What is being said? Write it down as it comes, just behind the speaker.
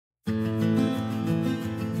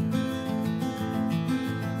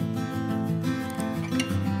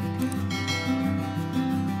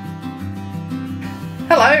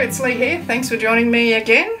Hello, it's Lee here. Thanks for joining me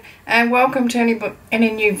again, and welcome to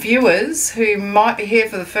any new viewers who might be here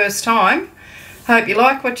for the first time. Hope you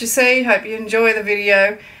like what you see, hope you enjoy the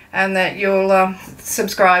video, and that you'll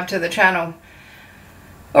subscribe to the channel.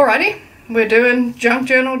 Alrighty, we're doing Junk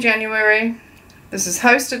Journal January. This is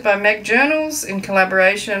hosted by Meg Journals in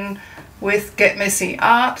collaboration with Get Messy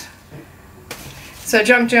Art. So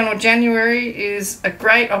Junk Journal January is a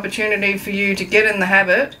great opportunity for you to get in the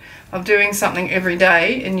habit of doing something every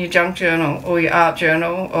day in your junk journal or your art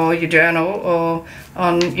journal or your journal or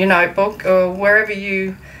on your notebook or wherever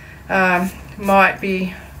you might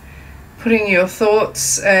be putting your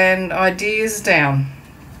thoughts and ideas down.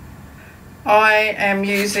 I am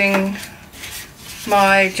using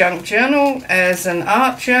my junk journal as an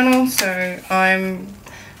art journal, so I'm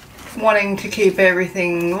wanting to keep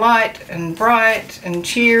everything light and bright and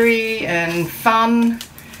cheery and fun.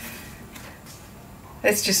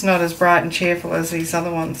 It's just not as bright and cheerful as these other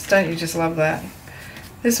ones. Don't you just love that?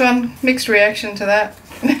 This one, mixed reaction to that.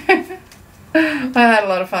 I had a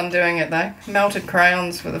lot of fun doing it though. Melted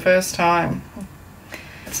crayons for the first time.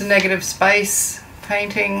 It's a negative space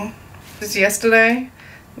painting. It was yesterday.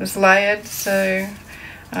 It was layered, so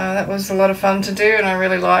that was a lot of fun to do, and I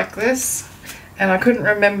really like this. And I couldn't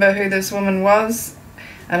remember who this woman was,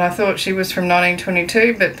 and I thought she was from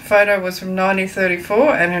 1922, but the photo was from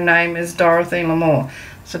 1934, and her name is Dorothy Lamour.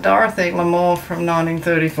 So Dorothy Lamour from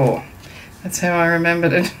 1934. That's how I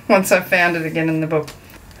remembered it once I found it again in the book.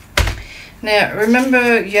 Now,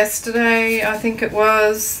 remember yesterday, I think it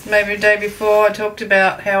was, maybe the day before, I talked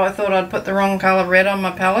about how I thought I'd put the wrong colour red on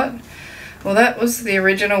my palette? Well, that was the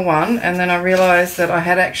original one, and then I realised that I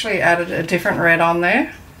had actually added a different red on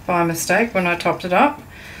there by mistake when I topped it up.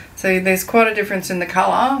 So there's quite a difference in the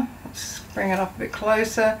colour. Let's bring it up a bit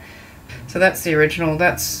closer. So that's the original,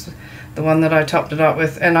 that's the one that I topped it up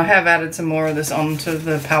with, and I have added some more of this onto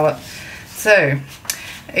the palette. So,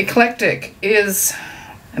 eclectic is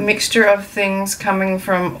a mixture of things coming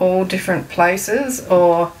from all different places,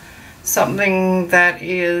 or something that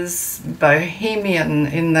is bohemian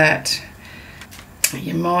in that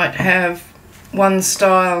you might have one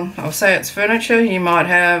style, I'll say it's furniture, you might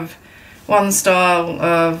have one style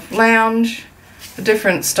of lounge, a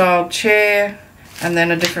different style chair, and then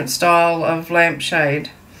a different style of lampshade.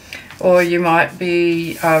 Or you might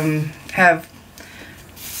be have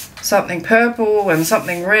something purple and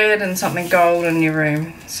something red and something gold in your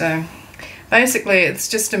room. So basically it's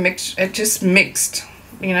just a mix, it just mixed,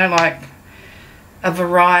 you know, like a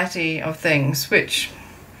variety of things, which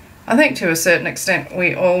I think to a certain extent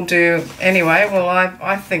we all do anyway. Well,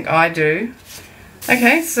 I think I do.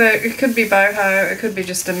 Okay, so it could be boho, it could be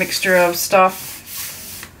just a mixture of stuff,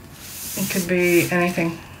 it could be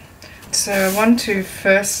anything. So I want to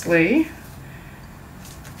firstly,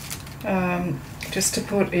 just to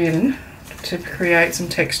put in, to create some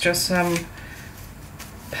texture, some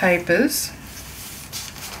papers.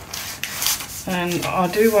 And I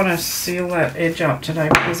do want to seal that edge up today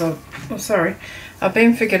because I've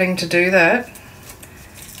been forgetting to do that.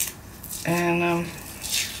 And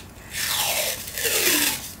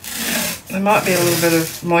there might be a little bit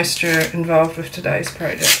of moisture involved with today's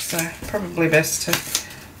project, so probably best to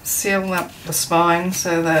seal up the spine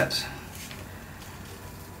so that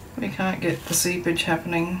we can't get the seepage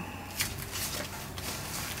happening.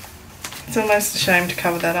 It's almost a shame to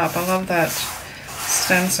cover that up. I love that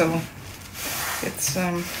stencil. It's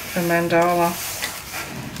a mandola.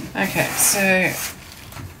 Okay, so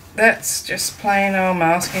that's just plain old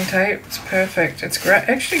masking tape. It's perfect. It's great,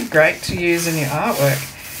 actually great to use in your artwork.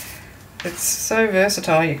 It's so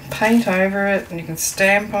versatile. You can paint over it and you can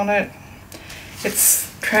stamp on it.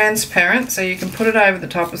 It's transparent, so you can put it over the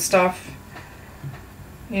top of stuff.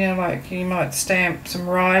 You know, like you might stamp some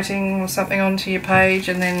writing or something onto your page,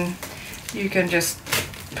 and then you can just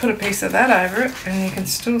put a piece of that over it and you can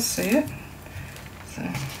still see it. So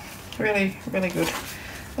really, really good.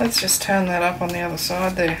 Let's just turn that up on the other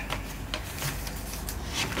side there.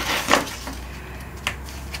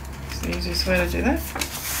 It's the easiest way to do that.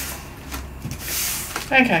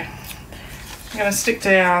 Okay, I'm going to stick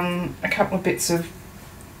down a couple of bits of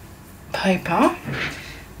paper,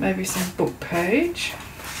 maybe some book page.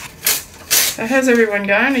 So how's everyone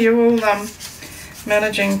going? Are you all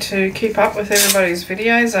managing to keep up with everybody's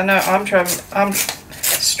videos? I know I'm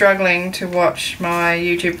struggling to watch my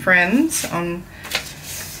YouTube friends on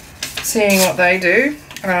seeing what they do.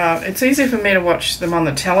 It's easy for me to watch them on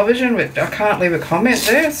the television, but I can't leave a comment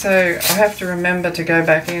there, so I have to remember to go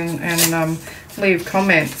back in and leave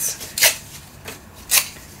comments.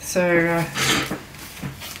 So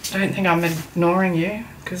don't think I'm ignoring you,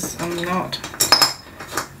 because I'm not.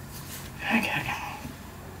 Okay.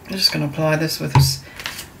 I'm just going to apply this with this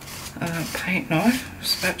paint knife,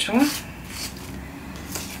 spatula.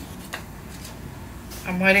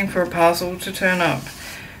 I'm waiting for a parcel to turn up.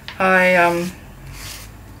 I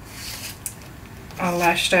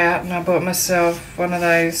lashed out and I bought myself one of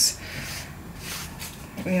those,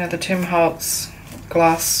 you know, the Tim Holtz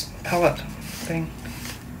glass palette thing.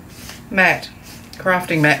 Mat.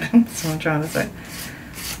 Crafting mat. That's what I'm trying to say.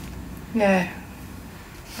 Yeah.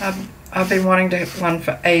 I've been wanting to have one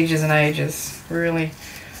for ages and ages. Really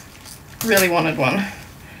wanted one.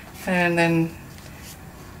 And then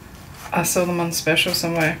I saw them on special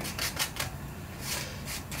somewhere.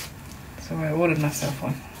 So I ordered myself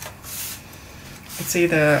one. It's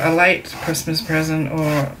either a late Christmas present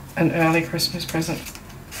or an early Christmas present.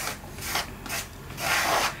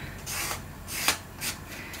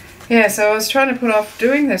 Yeah, so I was trying to put off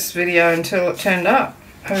doing this video until it turned up.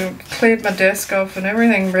 I cleared my desk off and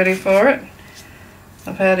everything ready for it.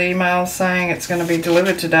 I've had emails saying it's going to be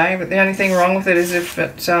delivered today, but the only thing wrong with it is if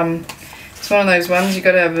it's one of those ones you've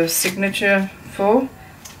got to have a signature for,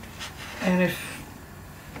 and if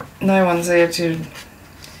no one's there to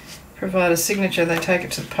provide a signature, they take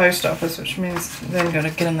it to the post office, which means then you've got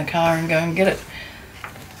to get in the car and go and get it.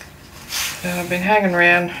 So I've been hanging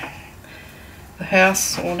around the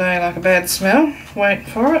house all day like a bad smell, waiting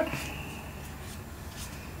for it.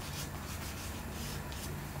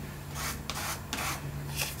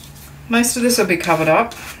 Most of this will be covered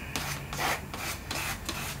up.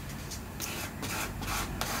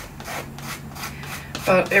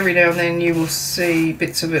 But every now and then you will see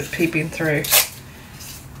bits of it peeping through.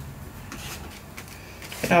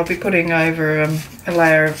 And I'll be putting over a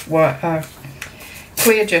layer of white,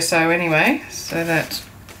 clear gesso anyway, so that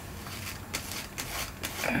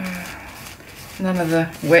none of the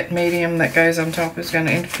wet medium that goes on top is going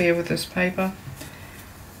to interfere with this paper.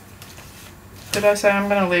 Did I say I'm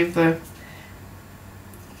going to leave the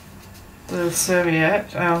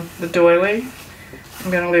serviette, the doily? I'm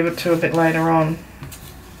going to leave it to a bit later on.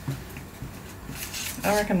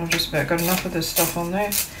 I reckon I've just about got enough of this stuff on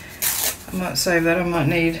there. I might save that, I might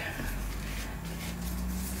need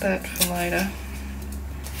that for later.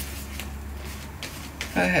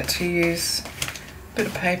 I had to use a bit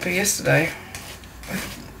of paper yesterday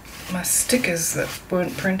with my stickers that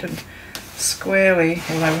weren't printed squarely,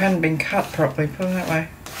 or they hadn't been cut properly, put it that way.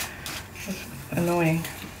 It was annoying.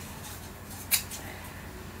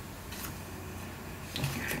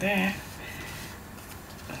 There.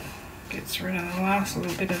 Gets rid of the last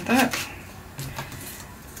little bit of that.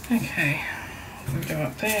 Okay, we go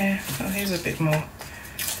up there. Oh, here's a bit more.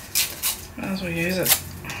 Might as well use it.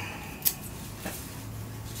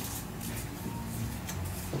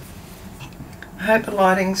 I hope the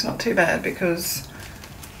lighting's not too bad because,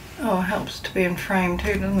 oh, it helps to be in frame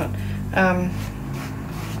too, doesn't it?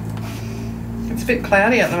 It's a bit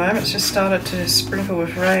cloudy at the moment. It's just started to sprinkle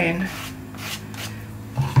with rain.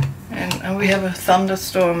 And we have a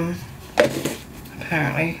thunderstorm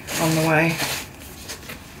apparently on the way.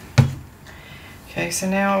 Okay, so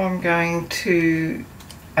now I'm going to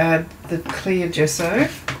add the clear gesso.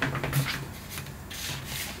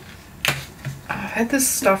 I've had this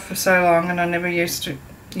stuff for so long and I never used to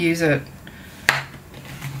use it.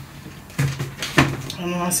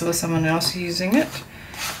 And I saw someone else using it.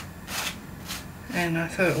 And I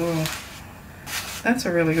thought, well, that's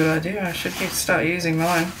a really good idea. I should start using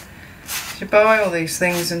mine. You buy all these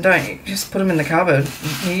things and don't you just put them in the cupboard.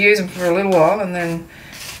 You use them for a little while and then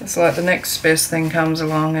it's like the next best thing comes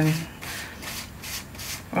along and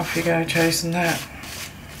off you go chasing that.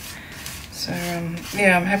 So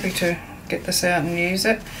yeah, I'm happy to get this out and use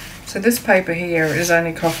it. So this paper here is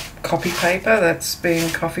only copy paper that's been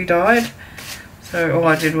coffee dyed. So all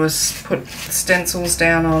I did was put stencils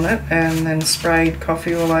down on it and then sprayed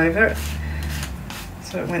coffee all over it.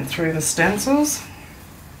 So it went through the stencils.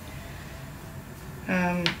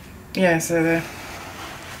 Yeah, so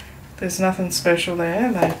there's nothing special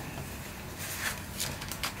there.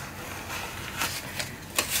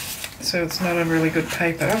 So it's not a really good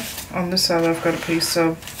paper. On this side I've got a piece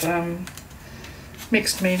of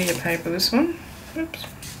mixed media paper, this one. Oops.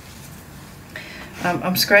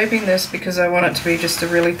 I'm scraping this because I want it to be just a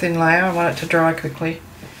really thin layer. I want it to dry quickly.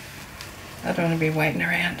 I don't want to be waiting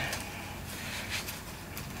around.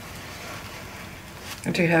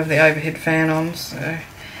 I do have the overhead fan on, so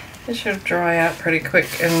it should dry out pretty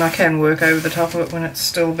quick, and I can work over the top of it when it's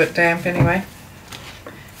still a bit damp anyway.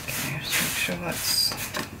 Okay, just make sure that's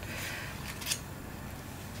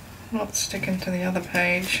not sticking to the other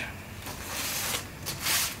page.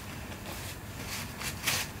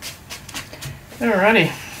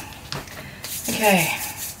 Alrighty. Okay,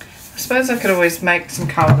 I suppose I could always make some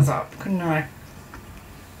colours up, couldn't I?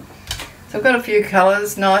 So I've got a few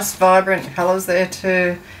colours, nice vibrant colours there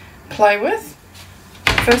to play with.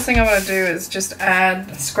 First thing I want to do is just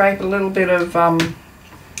scrape a little bit of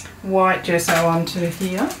white gesso onto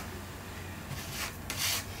here.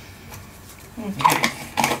 Okay.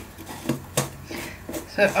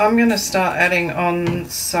 So I'm going to start adding on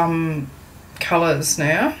some colours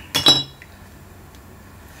now.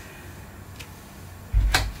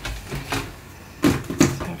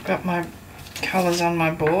 So I've got my colours on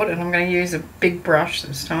my board and I'm going to use a big brush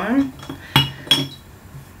this time.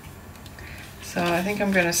 So I think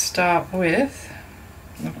I'm going to start with,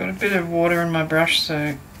 I've got a bit of water in my brush,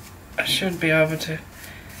 so I should be able to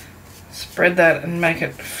spread that and make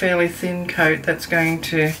it a fairly thin coat that's going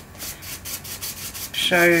to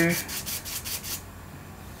show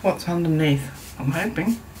what's underneath, I'm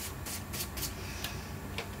hoping.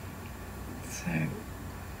 So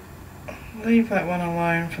leave that one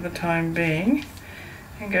alone for the time being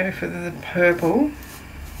and go for the purple.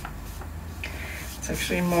 It's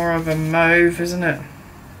actually more of a mauve, isn't it?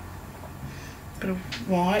 Bit of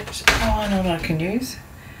white. Oh, I know what I can use.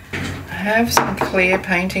 I have some clear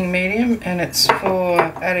painting medium and it's for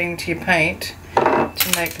adding to your paint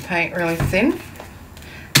to make the paint really thin.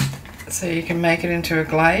 So you can make it into a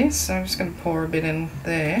glaze. So I'm just going to pour a bit in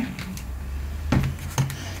there.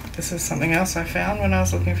 This is something else I found when I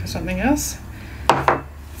was looking for something else.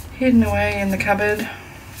 Hidden away in the cupboard.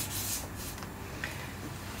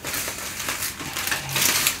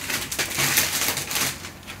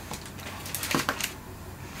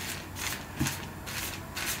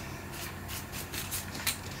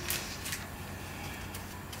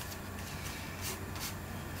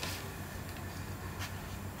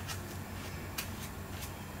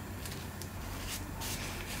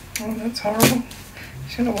 Oh, that's horrible.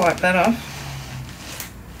 Should have wiped that off.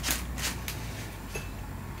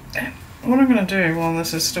 What I'm going to do while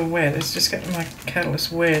this is still wet is just get my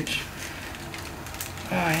catalyst wedge.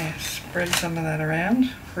 Oh yeah, spread some of that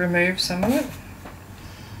around. Remove some of it.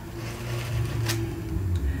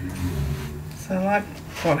 So I like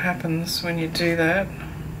what happens when you do that.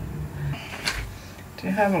 Do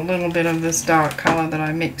have a little bit of this dark colour that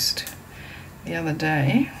I mixed the other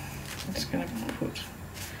day. I'm just going to put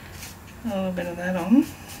a little bit of that on,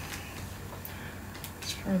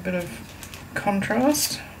 just for a bit of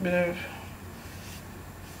contrast, a bit of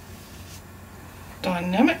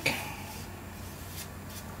dynamic.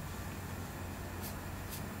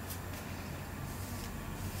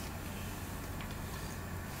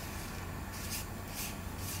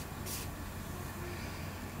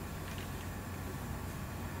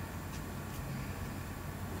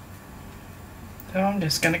 So I'm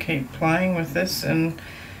just going to keep playing with this and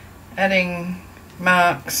adding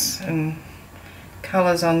marks and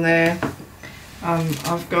colours on there.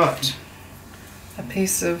 I've got a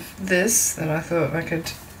piece of this that I thought I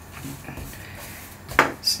could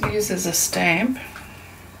use as a stamp.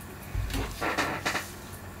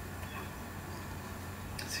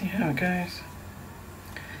 See how it goes.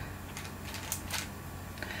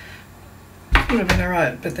 Would have been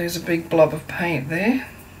alright, but there's a big blob of paint there.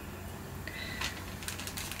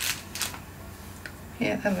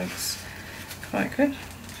 Yeah, that looks quite good.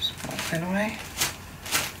 Just wipe that away.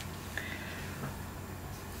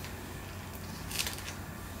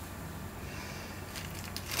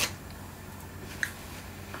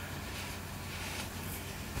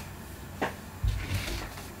 I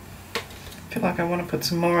feel like I want to put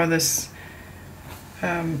some more of this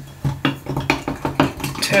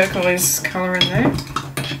turquoise colour in there.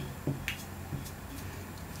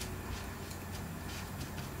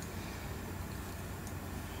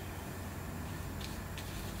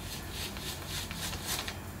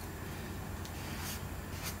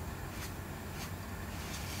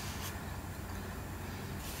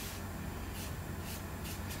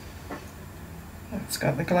 It's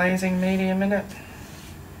got the glazing medium in it,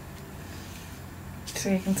 so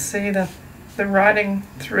you can see the writing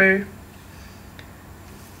through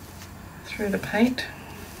the paint.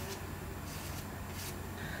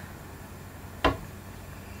 I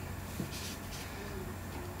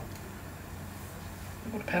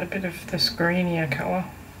would have had a bit of this greenier colour.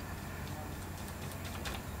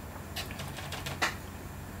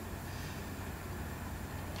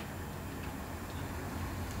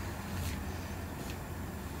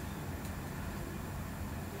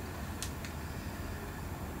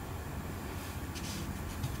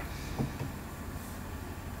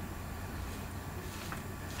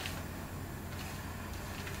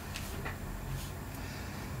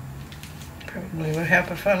 would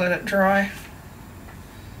help if I let it dry.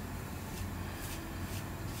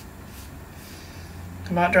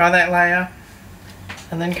 I might dry that layer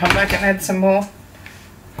and then come back and add some more.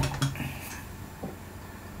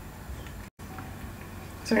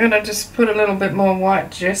 So I'm going to just put a little bit more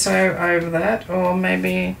white gesso over that, or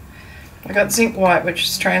maybe I got zinc white, which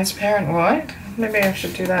is transparent white. Maybe I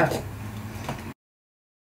should do that.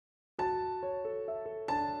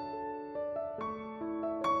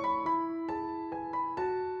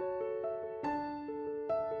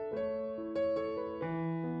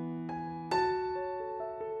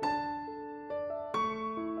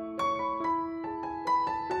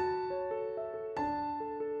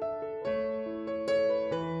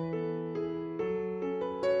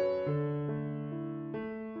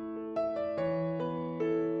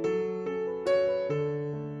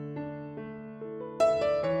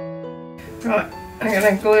 Right, I'm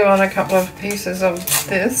going to glue on a couple of pieces of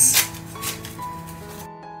this.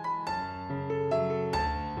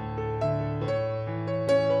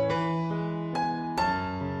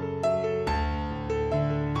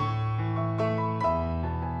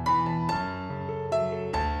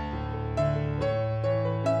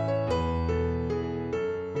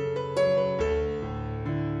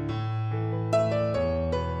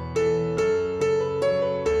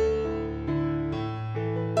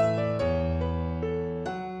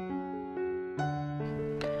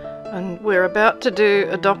 And we're about to do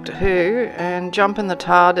a Doctor Who and jump in the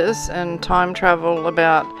TARDIS and time travel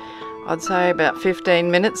about, I'd say about 15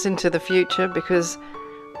 minutes into the future, because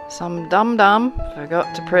some dum-dum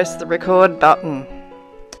forgot to press the record button.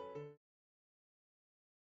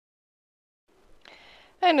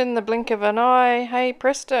 And in the blink of an eye, hey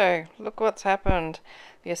presto, look what's happened.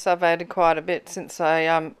 Yes, I've added quite a bit since I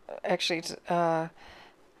actually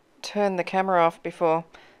turned the camera off before.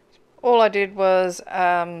 All I did was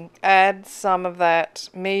add some of that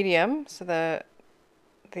medium, so the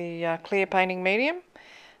clear painting medium,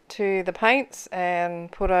 to the paints,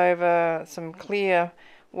 and put over some clear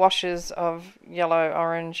washes of yellow,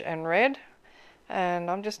 orange and red. And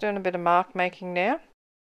I'm just doing a bit of mark making now.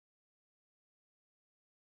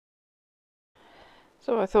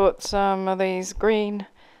 So I thought some of these green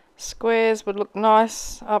squares would look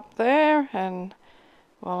nice up there, and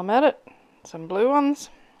while I'm at it, some blue ones.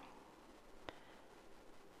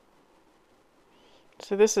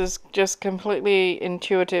 So this is just completely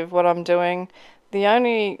intuitive what I'm doing. The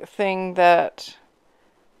only thing that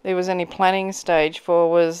there was any planning stage for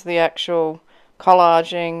was the actual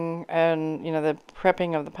collaging and, you know, the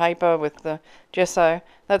prepping of the paper with the gesso,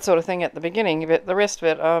 that sort of thing at the beginning. But the rest of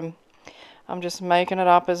it, I'm just making it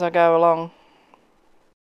up as I go along.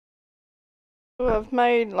 So I've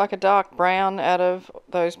made like a dark brown out of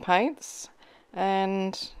those paints,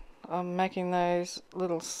 and I'm making those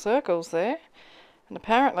little circles there. And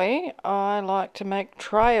apparently I like to make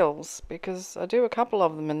trails, because I do a couple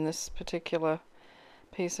of them in this particular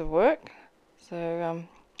piece of work. So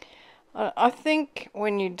I think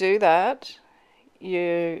when you do that,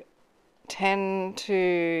 you tend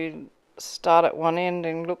to start at one end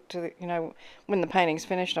and look to the, you know, when the painting's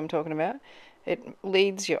finished, I'm talking about, it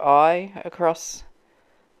leads your eye across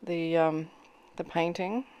the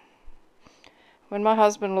painting. When my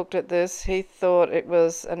husband looked at this, he thought it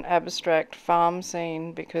was an abstract farm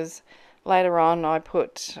scene, because later on I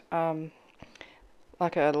put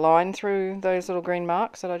like a line through those little green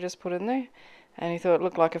marks that I just put in there, and he thought it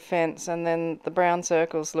looked like a fence, and then the brown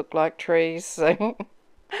circles looked like trees. So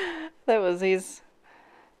that was his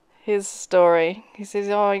story. He says,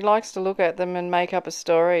 oh, he likes to look at them and make up a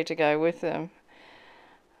story to go with them.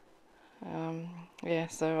 Yeah,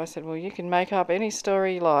 so I said, well, you can make up any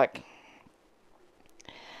story you like.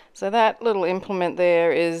 So that little implement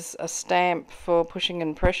there is a stamp for pushing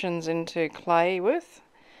impressions into clay with.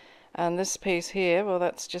 And this piece here, well,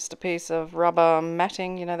 that's just a piece of rubber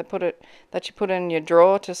matting, you know, that you put in your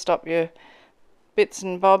drawer to stop your bits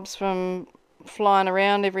and bobs from flying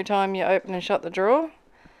around every time you open and shut the drawer.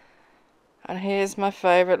 And here's my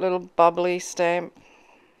favourite little bubbly stamp.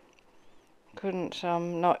 Couldn't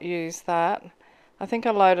not use that. I think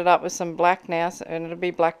I loaded up with some black now, and it'll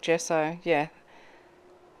be black gesso, yeah.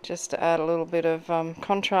 Just to add a little bit of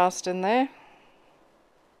contrast in there.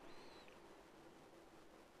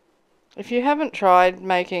 If you haven't tried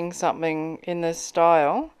making something in this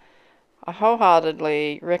style, I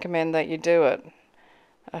wholeheartedly recommend that you do it.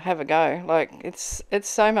 Have a go. Like, it's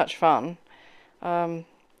so much fun. The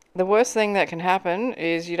worst thing that can happen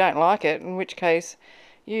is you don't like it, in which case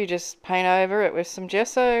you just paint over it with some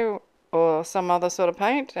gesso or some other sort of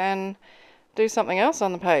paint and do something else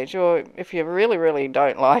on the page. Or if you really, really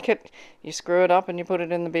don't like it, you screw it up and you put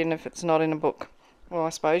it in the bin if it's not in a book. Well, I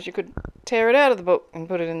suppose you could tear it out of the book and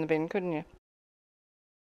put it in the bin, couldn't you?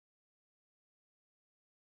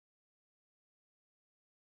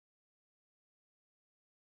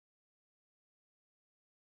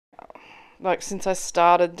 like since I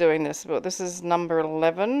started doing this, but this is number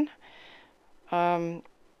 11.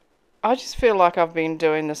 I just feel like I've been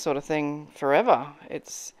doing this sort of thing forever.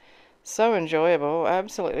 It's so enjoyable. I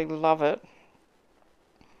absolutely love it.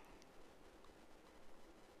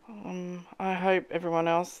 I hope everyone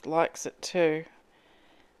else likes it too.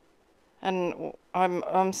 And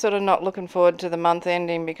I'm sort of not looking forward to the month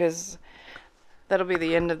ending because that'll be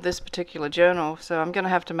the end of this particular journal. So I'm going to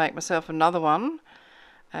have to make myself another one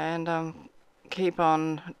and keep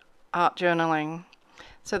on art journaling.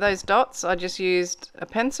 So those dots, I just used a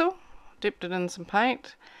pencil, dipped it in some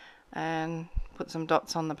paint and put some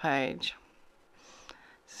dots on the page.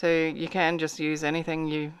 So you can just use anything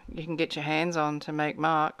you can get your hands on to make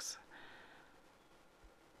marks.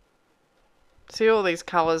 See, all these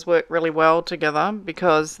colours work really well together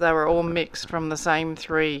because they were all mixed from the same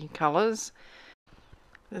 3 colours.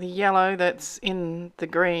 The yellow that's in the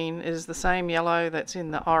green is the same yellow that's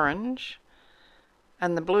in the orange,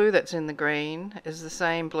 and the blue that's in the green is the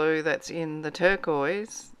same blue that's in the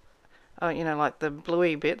turquoise, you know, like the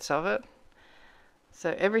bluey bits of it.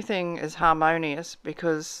 So everything is harmonious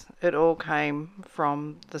because it all came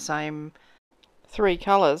from the same 3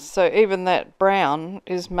 colours. So even that brown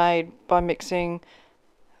is made by mixing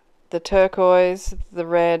the turquoise, the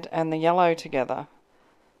red and the yellow together.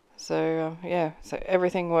 So yeah, so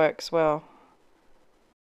everything works well.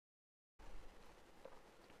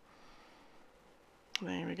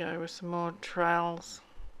 There we go with some more trails.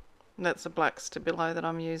 That's a black Stabilo that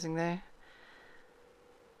I'm using there.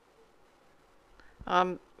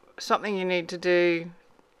 Something you need to do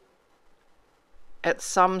at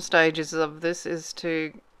some stages of this is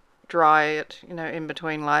to dry it, you know, in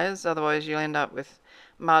between layers. Otherwise you'll end up with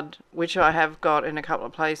mud, which I have got in a couple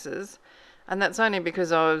of places. And that's only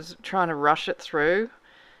because I was trying to rush it through.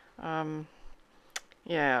 Yeah,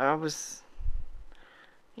 I was,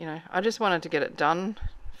 you know, I just wanted to get it done,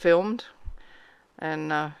 filmed, and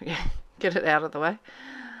yeah, get it out of the way.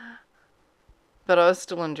 But I was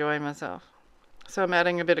still enjoying myself. So I'm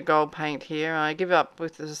adding a bit of gold paint here. I give up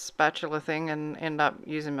with the spatula thing and end up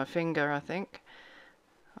using my finger, I think,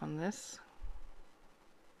 on this.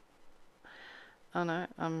 Oh no,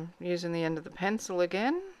 I'm using the end of the pencil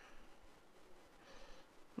again.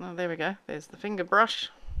 Oh, there we go. There's the finger brush.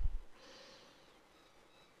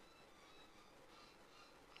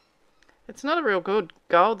 It's not a real good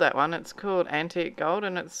gold, that one. It's called antique gold,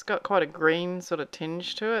 and it's got quite a green sort of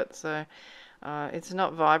tinge to it. So it's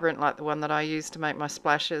not vibrant like the one that I use to make my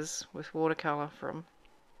splashes with watercolour from.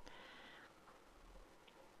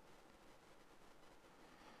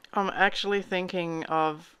 I'm actually thinking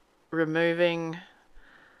of removing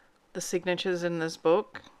the signatures in this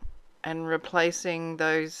book and replacing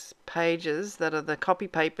those pages that are the copy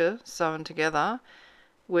paper sewn together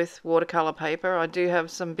with watercolour paper. I do have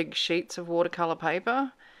some big sheets of watercolour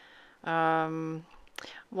paper.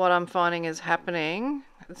 What I'm finding is happening,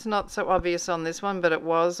 it's not so obvious on this one, but it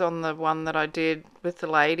was on the one that I did with the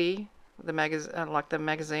lady, the like the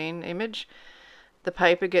magazine image. The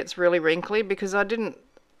paper gets really wrinkly because I didn't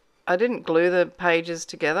glue the pages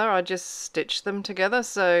together. I just stitched them together,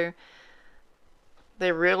 so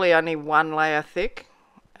they're really only 1 layer thick,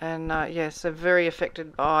 and yeah, so very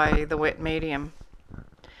affected by the wet medium.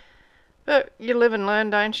 But you live and learn,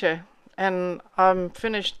 don't you? And I'm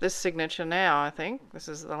finished this signature now, I think. This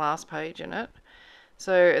is the last page in it.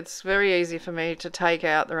 So it's very easy for me to take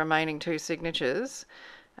out the remaining 2 signatures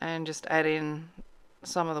and just add in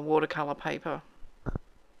some of the watercolour paper.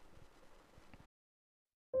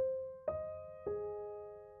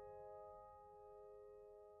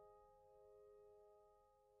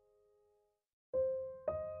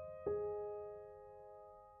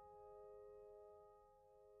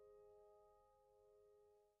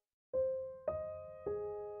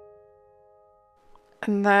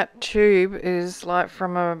 And that tube is like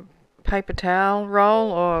from a paper towel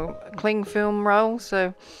roll or cling film roll,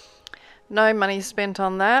 so no money spent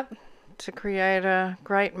on that to create a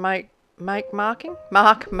great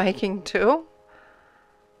mark making tool.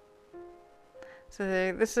 So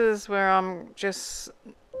this is where I'm just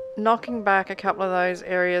knocking back a couple of those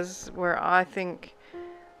areas where I think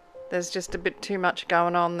there's just a bit too much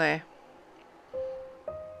going on there.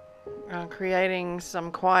 Creating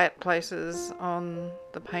some quiet places on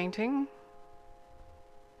the painting.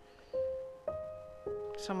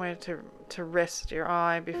 Somewhere to rest your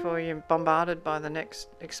eye before you're bombarded by the next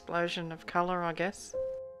explosion of colour, I guess.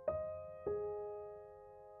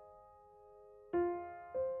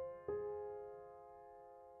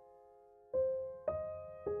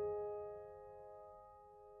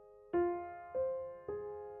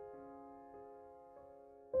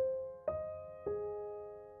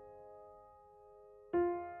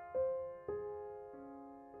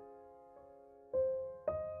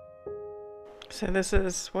 So this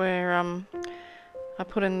is where I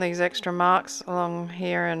put in these extra marks along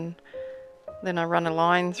here, and then I run a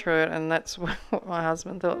line through it, and that's what my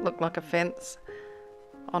husband thought looked like a fence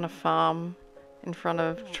on a farm in front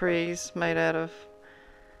of trees made out of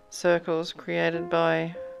circles created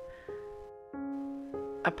by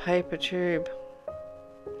a paper tube.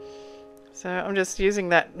 So I'm just using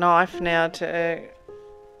that knife now to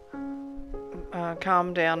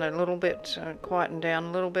calm down a little bit, quieten down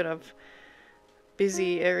a little bit of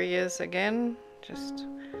busy areas again. Just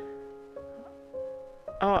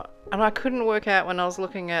oh, and I couldn't work out when I was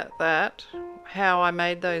looking at that how I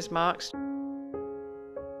made those marks.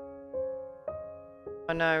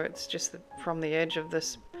 I know it's just from the edge of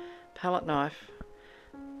this palette knife.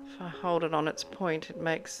 If I hold it on its point, it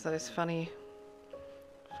makes those funny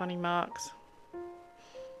marks.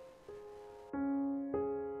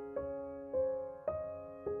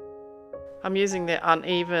 I'm using the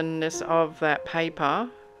unevenness of that paper,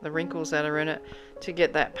 the wrinkles that are in it, to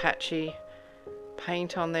get that patchy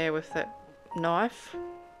paint on there with that knife.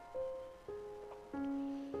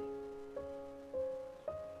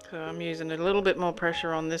 So I'm using a little bit more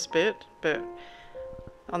pressure on this bit, but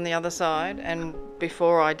on the other side, and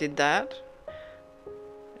before I did that,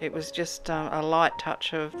 it was just a light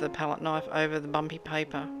touch of the palette knife over the bumpy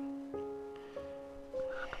paper.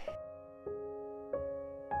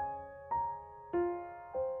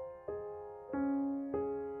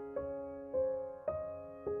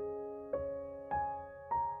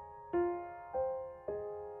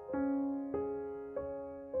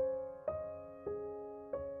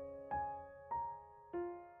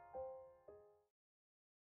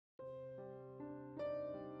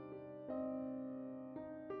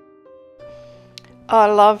 I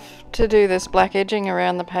love to do this black edging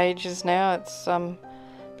around the pages now. It's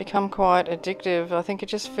become quite addictive. I think it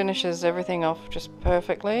just finishes everything off just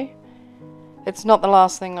perfectly. It's not the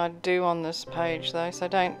last thing I do on this page though, so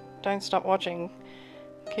don't stop watching.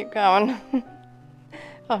 Keep going.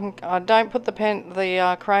 I don't put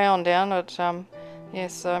the crayon down, but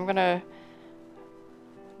yes, I'm gonna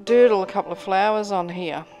doodle a couple of flowers on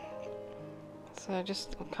here. So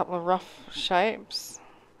just a couple of rough shapes.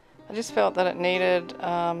 I just felt that it needed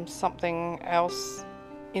something else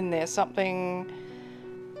in there, something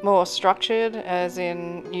more structured, as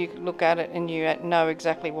in you look at it and you know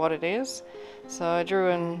exactly what it is. So I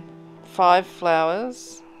drew in 5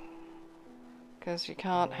 flowers, because you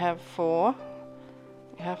can't have 4.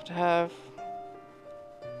 You have to have,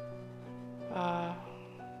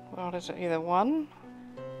 what is it, either 1,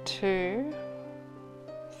 2,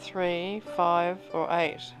 3, 5 or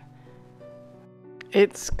 8.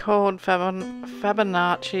 It's called Fibonacci's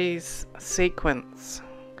sequence.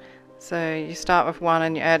 So you start with 1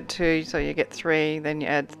 and you add 2, so you get 3, then you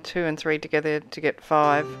add 2 and 3 together to get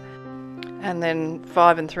 5, and then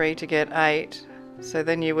 5 and 3 to get 8. So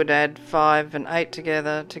then you would add 5 and 8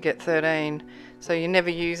 together to get 13. So you never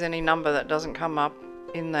use any number that doesn't come up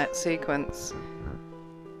in that sequence.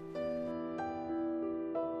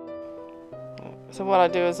 So what I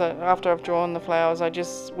do is, after I've drawn the flowers, I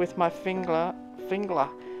just, with my finger,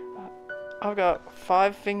 I've got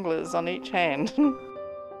 5 fingers on each hand.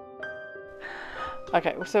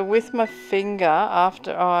 Okay, so with my finger,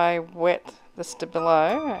 after I wet the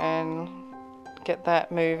Stabilo and get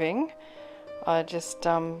that moving, I just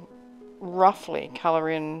roughly colour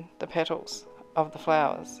in the petals of the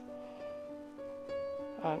flowers.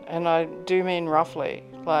 And I do mean roughly,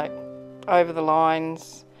 like over the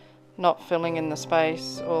lines, not filling in the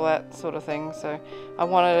space, all that sort of thing. So I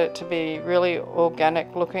wanted it to be really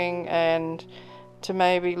organic looking and to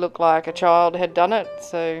maybe look like a child had done it,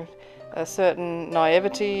 so a certain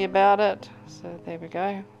naivety about it. So there we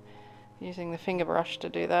go, using the finger brush to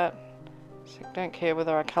do that. So I don't care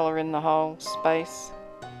whether I colour in the whole space.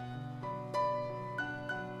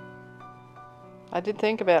 I did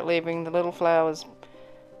think about leaving the little flowers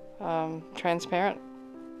transparent,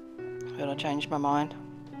 but I changed my mind,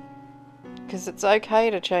 because it's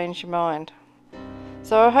okay to change your mind.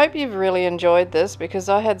 So I hope you've really enjoyed this, because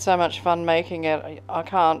I had so much fun making it. I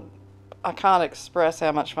can't express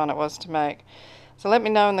how much fun it was to make. So let me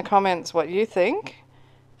know in the comments what you think,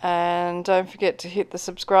 and don't forget to hit the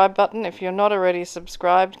subscribe button. If you're not already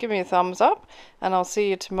subscribed, give me a thumbs up, and I'll see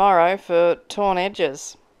you tomorrow for Torn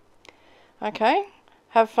Edges. Okay,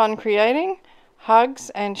 have fun creating. Hugs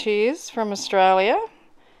and cheers from Australia.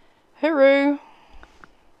 Hooroo!